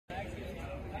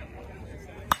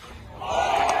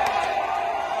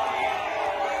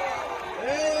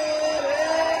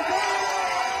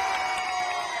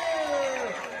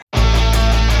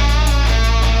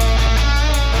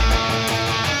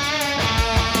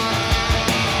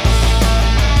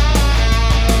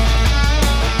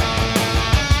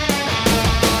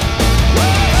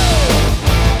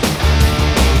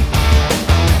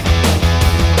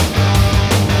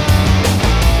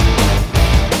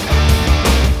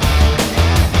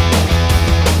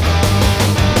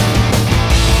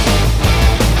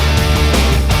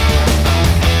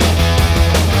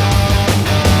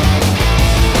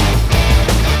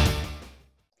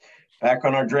back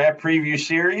on our draft preview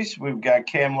series. We've got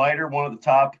Cam Leiter, one of the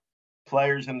top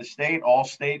players in the state, all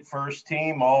state first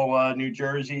team, all New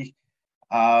Jersey.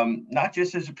 Not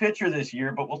just as a pitcher this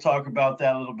year, but we'll talk about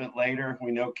that a little bit later.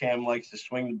 We know Cam likes to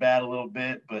swing the bat a little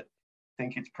bit, but I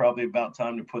think it's probably about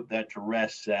time to put that to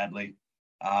rest, sadly.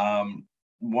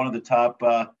 One of the top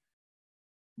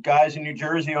guys in New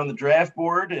Jersey on the draft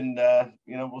board, and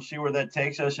we'll see where that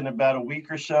takes us in about a week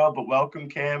or so. But welcome,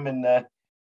 Cam, and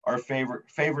our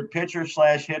favorite pitcher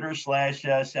slash hitter slash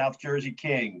South Jersey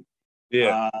King.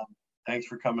 Yeah. Thanks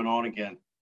for coming on again.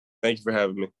 Thank you for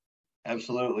having me.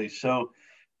 Absolutely. So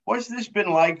what's this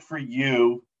been like for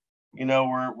you? You know,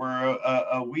 we're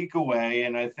a week away,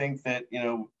 and I think that,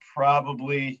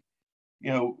 probably,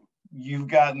 you've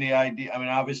gotten the idea. I mean,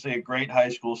 obviously a great high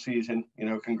school season,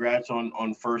 congrats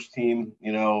on first team,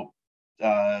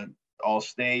 all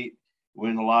state,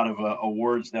 win a lot of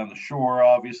awards down the shore,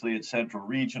 obviously at Central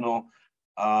Regional,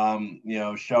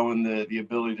 showing the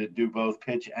ability to do both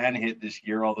pitch and hit this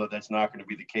year, although that's not going to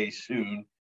be the case soon.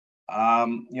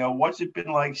 What's it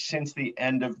been like since the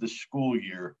end of the school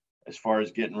year as far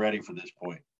as getting ready for this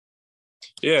point?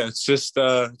 Yeah, it's just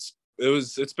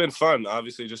it's been fun.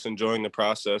 Obviously, just enjoying the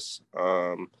process,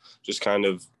 just kind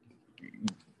of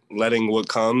letting what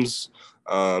comes,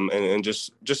 and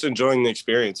just enjoying the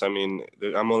experience. I mean,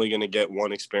 I'm only going to get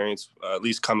one experience, at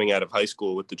least coming out of high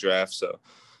school with the draft. So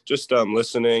just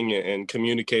listening and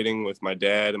communicating with my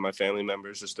dad and my family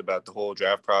members just about the whole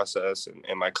draft process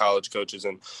and my college coaches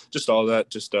and just all that,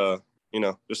 just a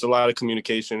lot of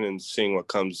communication and seeing what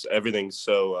comes. Everything's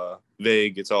so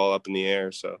vague. It's all up in the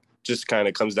air. So just kind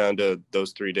of comes down to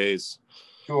those 3 days.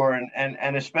 Sure.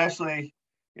 And especially,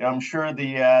 I'm sure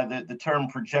the term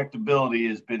projectability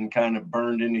has been kind of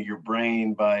burned into your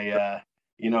brain by,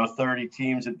 30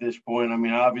 teams at this point. I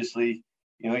mean, obviously,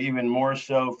 even more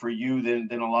so for you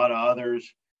than a lot of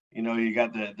others. You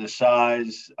got the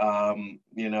size,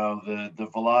 the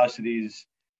velocities,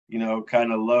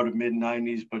 kind of low to mid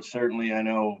 90s, but certainly I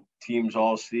know teams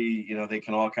all see, they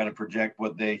can all kind of project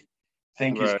what they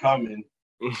think is coming.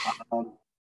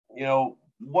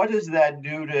 What does that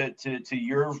do to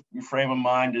your frame of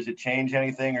mind? Does it change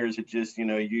anything, or is it just,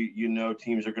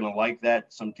 teams are going to like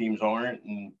that, some teams aren't,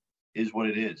 and is what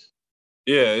it is?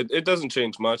 Yeah, it doesn't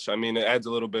change much. I mean, it adds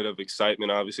a little bit of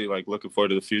excitement, obviously, like looking forward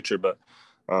to the future, but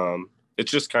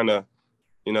it's just kind of,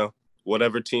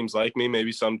 whatever teams like me.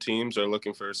 Maybe some teams are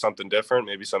looking for something different.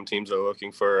 Maybe some teams are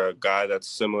looking for a guy that's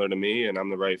similar to me and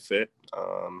I'm the right fit.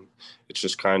 It's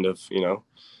just kind of,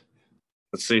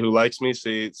 let's see who likes me.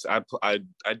 See, I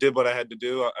did what I had to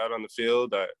do out on the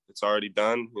field. It's already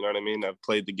done. You know what I mean? I've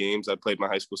played the games. I played my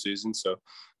high school season. So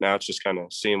now it's just kind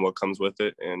of seeing what comes with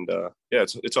it. And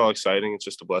it's all exciting. It's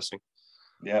just a blessing.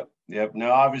 Yep.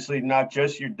 Now, obviously not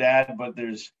just your dad, but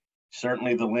there's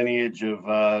certainly the lineage of,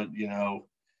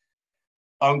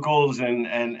 uncles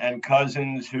and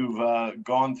cousins who've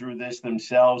gone through this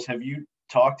themselves. Have you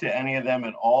talked to any of them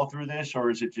at all through this, or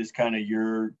is it just kind of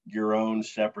your own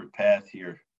separate path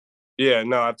here? Yeah,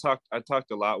 no, I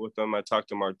talked a lot with them. I talked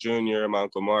to Mark Jr., my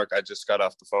Uncle Mark. I just got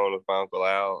off the phone with my Uncle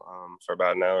Al for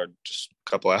about an hour, just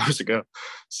a couple hours ago.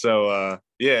 So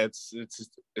it's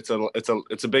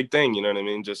a big thing, you know what I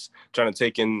mean? Just trying to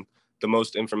take in the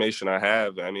most information I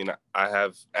have. I mean, I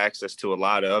have access to a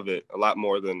lot of it, a lot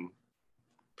more than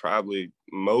probably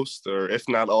most, or if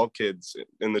not all, kids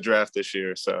in the draft this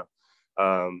year. So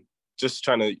just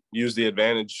trying to use the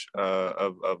advantage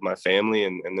of my family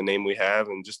and the name we have,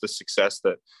 and just the success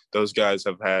that those guys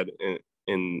have had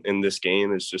in this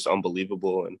game is just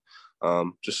unbelievable.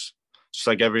 And just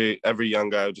like every young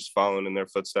guy, just following in their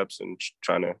footsteps and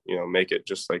trying to make it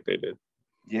just like they did.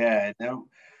 Yeah. No,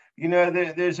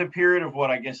 there's a period of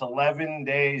 11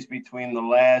 days between the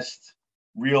last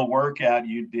real workout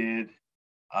you did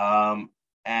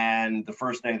and the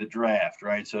first day of the draft,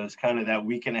 right? So it's kind of that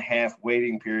week and a half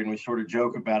waiting period. And we sort of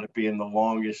joke about it being the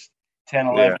longest 10,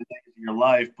 11 days of your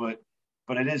life, but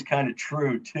it is kind of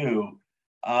true too.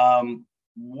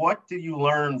 What did you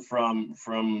learn from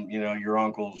your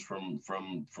uncles, from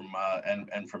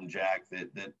and from Jack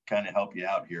that kind of help you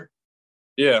out here?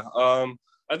 Yeah.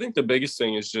 I think the biggest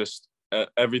thing is just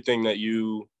everything that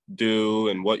you do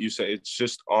and what you say, it's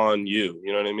just on you.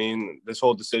 You know what I mean? This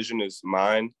whole decision is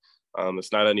mine.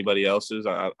 It's not anybody else's.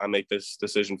 I make this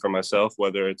decision for myself,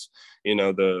 whether it's,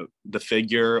 the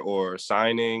figure or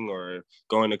signing or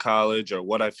going to college or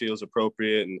what I feel is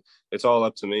appropriate. And it's all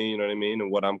up to me, you know what I mean? And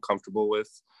what I'm comfortable with.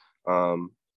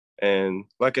 And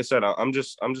like I said, I'm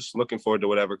just looking forward to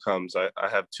whatever comes. I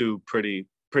have two pretty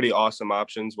awesome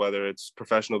options, whether it's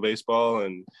professional baseball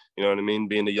and, you know what I mean,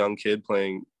 being a young kid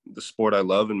playing the sport I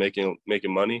love and making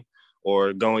money,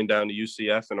 or going down to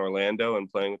UCF in Orlando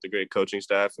and playing with the great coaching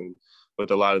staff and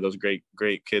with a lot of those great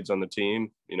kids on the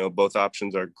team. You know, both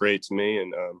options are great to me,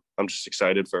 and I'm just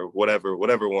excited for whatever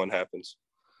one happens.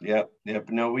 Yep.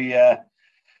 No, we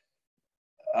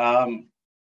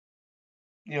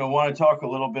want to talk a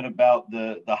little bit about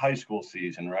the high school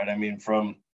season, right? I mean,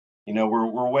 from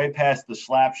we're way past the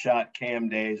slap shot Cam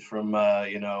days from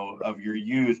of your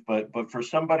youth, but for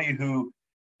somebody who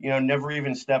never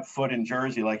even stepped foot in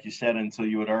Jersey, like you said, until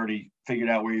you had already figured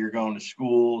out where you're going to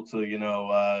school, till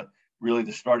really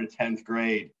the start of 10th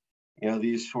grade.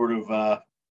 These sort of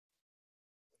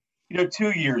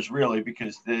 2 years really,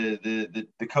 because the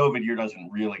COVID year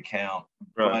doesn't really count.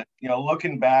 Right. But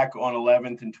looking back on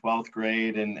 11th and 12th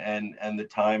grade and the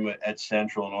time at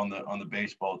Central and on the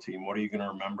baseball team, what are you going to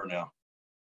remember now?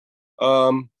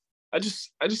 I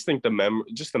just think the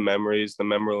memories,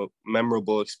 the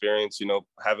memorable experience,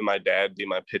 having my dad be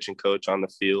my pitching coach on the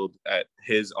field at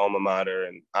his alma mater,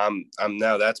 and I'm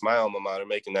now that's my alma mater,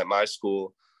 making that my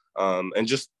school, and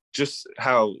just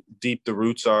how deep the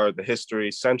roots are, the history.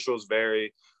 Central's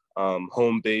very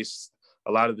home based.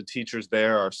 A lot of the teachers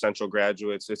there are Central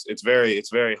graduates. It's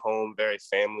very home, very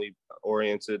family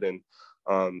oriented, and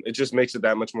it just makes it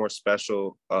that much more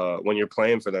special when you're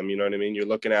playing for them. You know what I mean? You're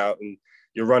looking out and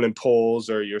you're running poles,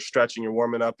 or you're stretching, you're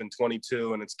warming up in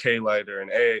 22, and it's K lighter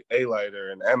and A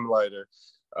lighter and M lighter.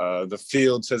 The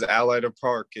field says Allighter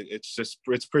Park. It's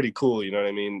pretty cool. You know what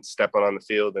I mean? Stepping on the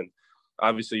field, and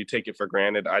obviously you take it for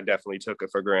granted. I definitely took it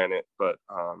for granted, but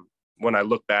when I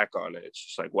look back on it, it's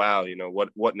just like, wow,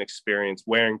 what an experience.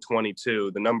 Wearing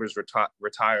 22, the numbers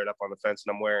retired up on the fence,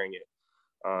 and I'm wearing it.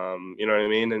 You know what I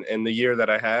mean? And the year that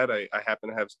I had, I happen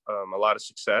to have a lot of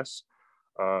success.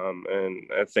 And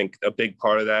I think a big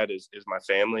part of that is my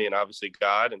family and obviously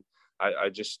God. And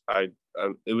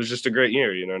it was just a great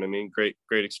year. You know what I mean? Great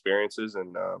experiences.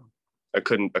 And I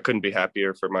couldn't be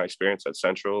happier for my experience at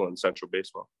Central and Central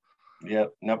baseball. Yeah.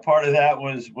 Now, part of that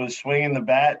was swinging the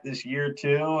bat this year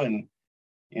too, and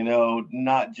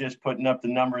not just putting up the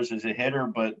numbers as a hitter,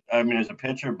 but I mean as a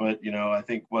pitcher, but I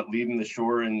think leading the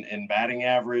shore in batting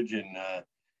average, and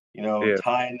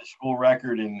tying the school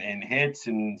record in hits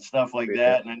and stuff like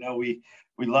that. And I know we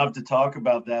love to talk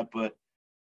about that, but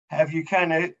have you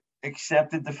kind of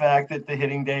accepted the fact that the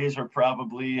hitting days are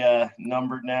probably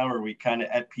numbered now? Or are we kind of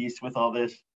at peace with all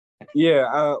this?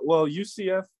 Yeah, well,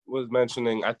 UCF was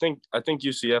mentioning. I think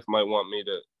UCF might want me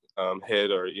to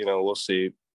hit, or we'll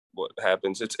see what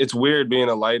happens. It's weird being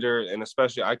a lighter, and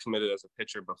especially I committed as a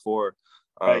pitcher before.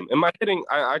 Right. And my hitting,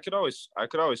 I could always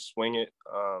swing it,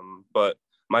 but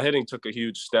my hitting took a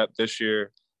huge step this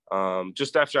year.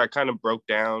 Just after I kind of broke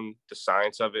down the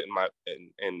science of it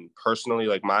and personally,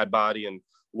 like my body and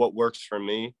what works for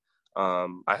me.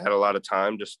 I had a lot of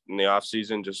time just in the off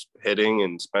season, just hitting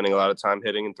and spending a lot of time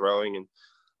hitting and throwing. And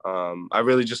I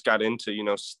really just got into,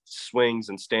 swings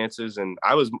and stances. And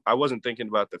I wasn't thinking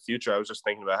about the future. I was just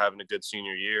thinking about having a good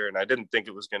senior year. And I didn't think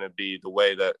it was going to be the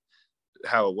way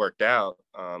how it worked out.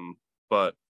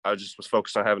 But I just was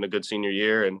focused on having a good senior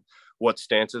year and what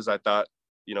stances I thought,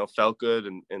 felt good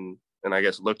and I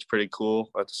guess looked pretty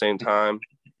cool at the same time.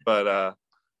 But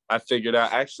I figured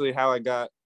out actually how I got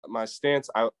my stance.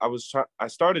 I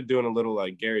started doing a little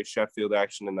like Gary Sheffield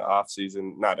action in the off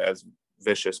season, not as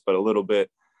vicious, but a little bit.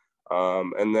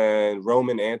 And then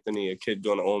Roman Anthony, a kid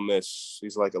going to Ole Miss,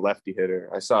 he's like a lefty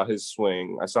hitter. I saw his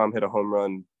swing. I saw him hit a home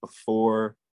run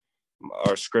before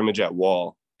our scrimmage at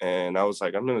Wall. And I was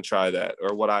like, I'm going to try that,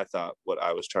 or what I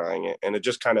was trying it. And it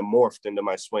just kind of morphed into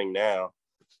my swing now.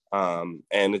 And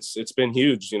it's been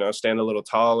huge, stand a little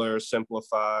taller,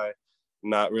 simplify,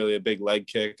 not really a big leg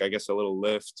kick, I guess a little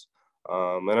lift.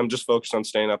 And I'm just focused on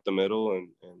staying up the middle and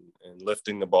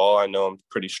lifting the ball. I know I'm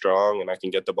pretty strong and I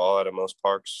can get the ball out of most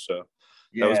parks. So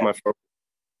that was my focus.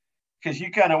 Because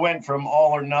you kind of went from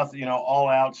all or nothing, all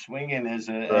out swinging as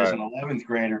an 11th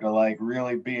grader to like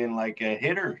really being like a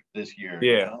hitter this year.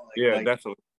 Yeah, like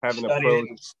definitely having a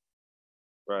approach.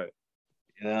 Right.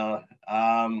 So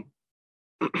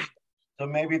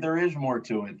maybe there is more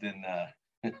to it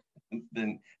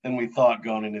than we thought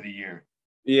going into the year.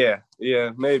 Yeah,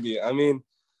 maybe. I mean,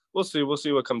 we'll see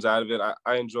what comes out of it.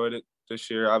 I enjoyed it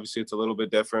this year. Obviously, it's a little bit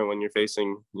different when you're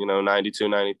facing, 92,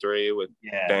 93 with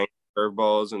dang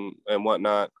curveballs and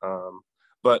whatnot.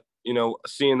 But,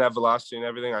 seeing that velocity and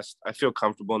everything, I feel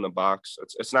comfortable in the box.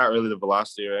 It's not really the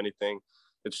velocity or anything.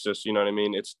 It's just, you know what I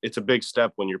mean? It's a big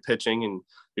step when you're pitching and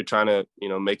you're trying to,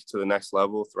 make it to the next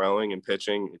level, throwing and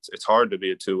pitching. It's hard to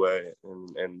be a two-way.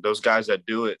 And those guys that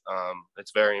do it,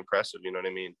 it's very impressive. You know what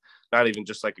I mean? Not even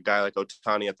just like a guy like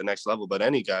Ohtani at the next level, but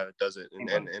any guy that does it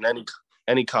in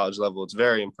any college level, it's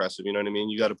very impressive. You know what I mean?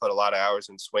 You got to put a lot of hours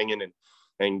in swinging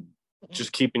and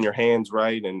just keeping your hands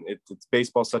right. And it's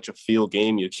baseball such a feel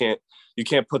game. You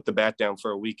can't put the bat down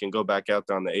for a week and go back out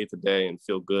there on the 8th day and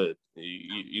feel good.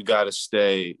 You got to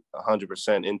stay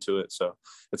 100% into it. So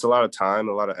it's a lot of time,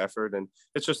 a lot of effort, and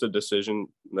it's just a decision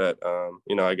that,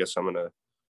 I guess I'm going to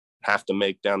have to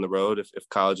make down the road if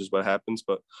college is what happens,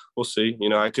 but we'll see.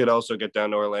 I could also get down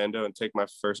to Orlando and take my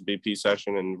first BP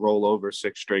session and roll over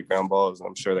 6 straight ground balls. And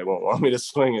I'm sure they won't want me to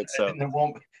swing it. So there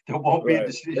won't be a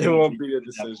decision. It won't be a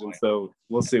decision. So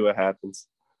we'll see what happens.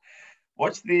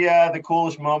 What's the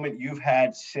coolest moment you've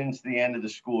had since the end of the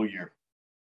school year?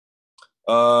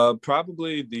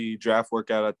 Probably the draft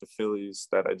workout at the Phillies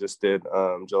that I just did,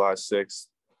 July 6th.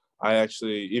 I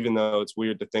actually, even though it's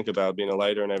weird to think about being a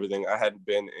lighter and everything, I hadn't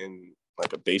been in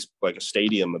a baseball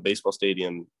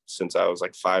stadium since I was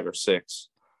like 5 or 6.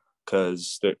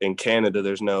 Because in Canada,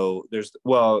 there's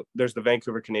the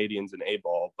Vancouver Canadians and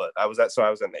A-ball, but I was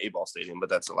in the A-ball stadium, but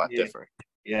that's a lot different.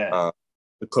 Yeah.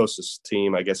 The closest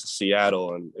team, I guess, is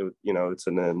Seattle, and it's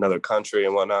in another country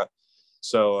and whatnot.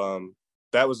 So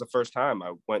that was the first time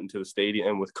I went into the stadium.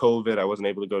 And with COVID, I wasn't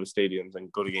able to go to stadiums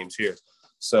and go to games here.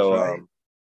 So. Right.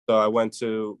 So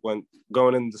I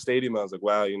going into the stadium, I was like,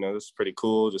 wow, this is pretty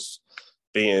cool. Just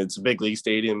it's a big league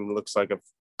stadium. It looks like a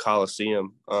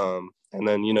coliseum. And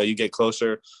then, you get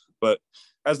closer, but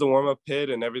as the warm up hit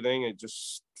and everything, it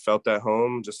just felt at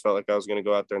home, just felt like I was going to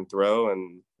go out there and throw.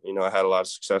 And, I had a lot of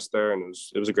success there, and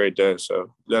it was a great day.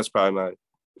 So that's probably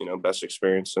my, best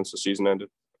experience since the season ended.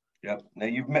 Yep. Now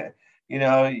you've met,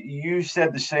 you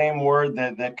said the same word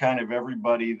that kind of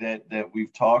everybody that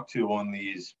we've talked to on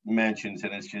these mentions,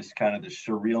 and it's just kind of the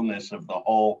surrealness of the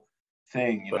whole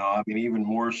thing. I mean, even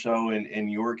more so in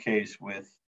your case with,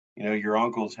 your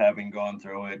uncles having gone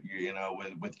through it,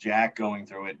 with Jack going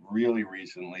through it really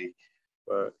recently.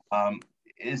 Right.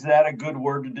 Is that a good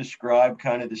word to describe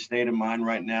kind of the state of mind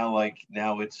right now? Like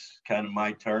now it's kind of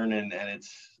my turn, and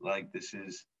it's like this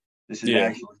is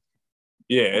actually.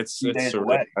 Yeah, it's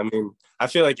surreal. I mean, I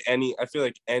feel like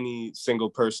any single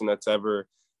person that's ever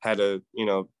had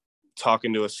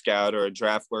talking to a scout or a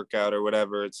draft workout or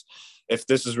whatever, if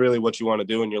this is really what you want to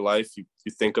do in your life, you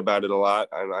think about it a lot.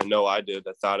 I know I did.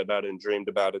 I thought about it and dreamed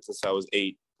about it since I was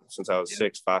 8, since I was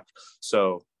 6, 5.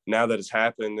 So now that it's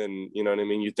happened, and you know what I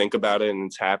mean, you think about it and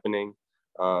it's happening.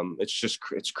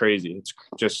 It's crazy. It's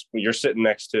just, you're sitting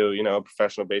next to, a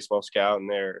professional baseball scout, and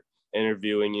they're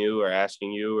interviewing you or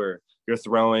asking you, or you're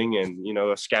throwing, and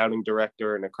a scouting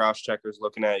director and a cross checkers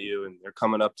looking at you, and they're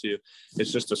coming up to you.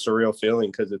 It's just a surreal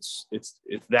feeling because it's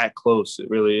that close. It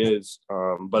really is.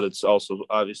 But it's also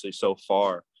obviously so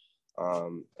far.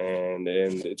 And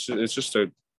it's just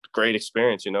a great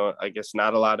experience. I guess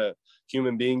not a lot of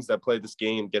human beings that play this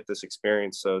game get this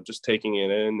experience. So just taking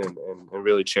it in and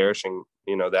really cherishing,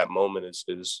 that moment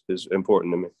is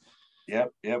important to me.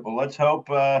 Yep. Well, let's hope,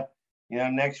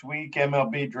 next week,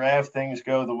 MLB draft, things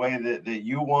go the way that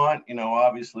you want.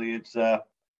 Obviously it's,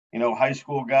 high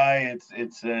school guy,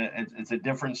 it's a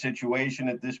different situation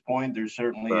at this point. There's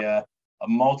certainly a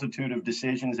multitude of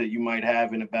decisions that you might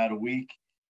have in about a week.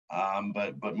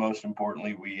 But most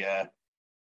importantly, we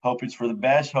hope it's for the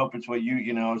best. Hope it's what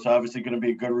it's obviously going to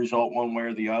be a good result one way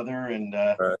or the other. And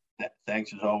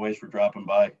thanks as always for dropping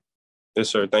by. Yes,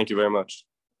 sir. Thank you very much.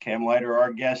 Cam Leiter,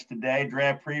 our guest today,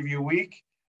 draft preview week.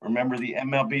 Remember, the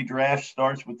MLB draft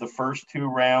starts with the first 2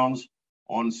 rounds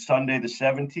on Sunday the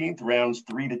 17th, rounds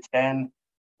 3 to 10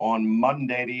 on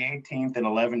Monday the 18th, and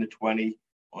 11 to 20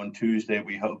 on Tuesday.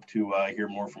 We hope to hear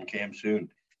more from Cam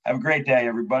soon. Have a great day,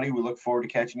 everybody. We look forward to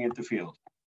catching you at the field.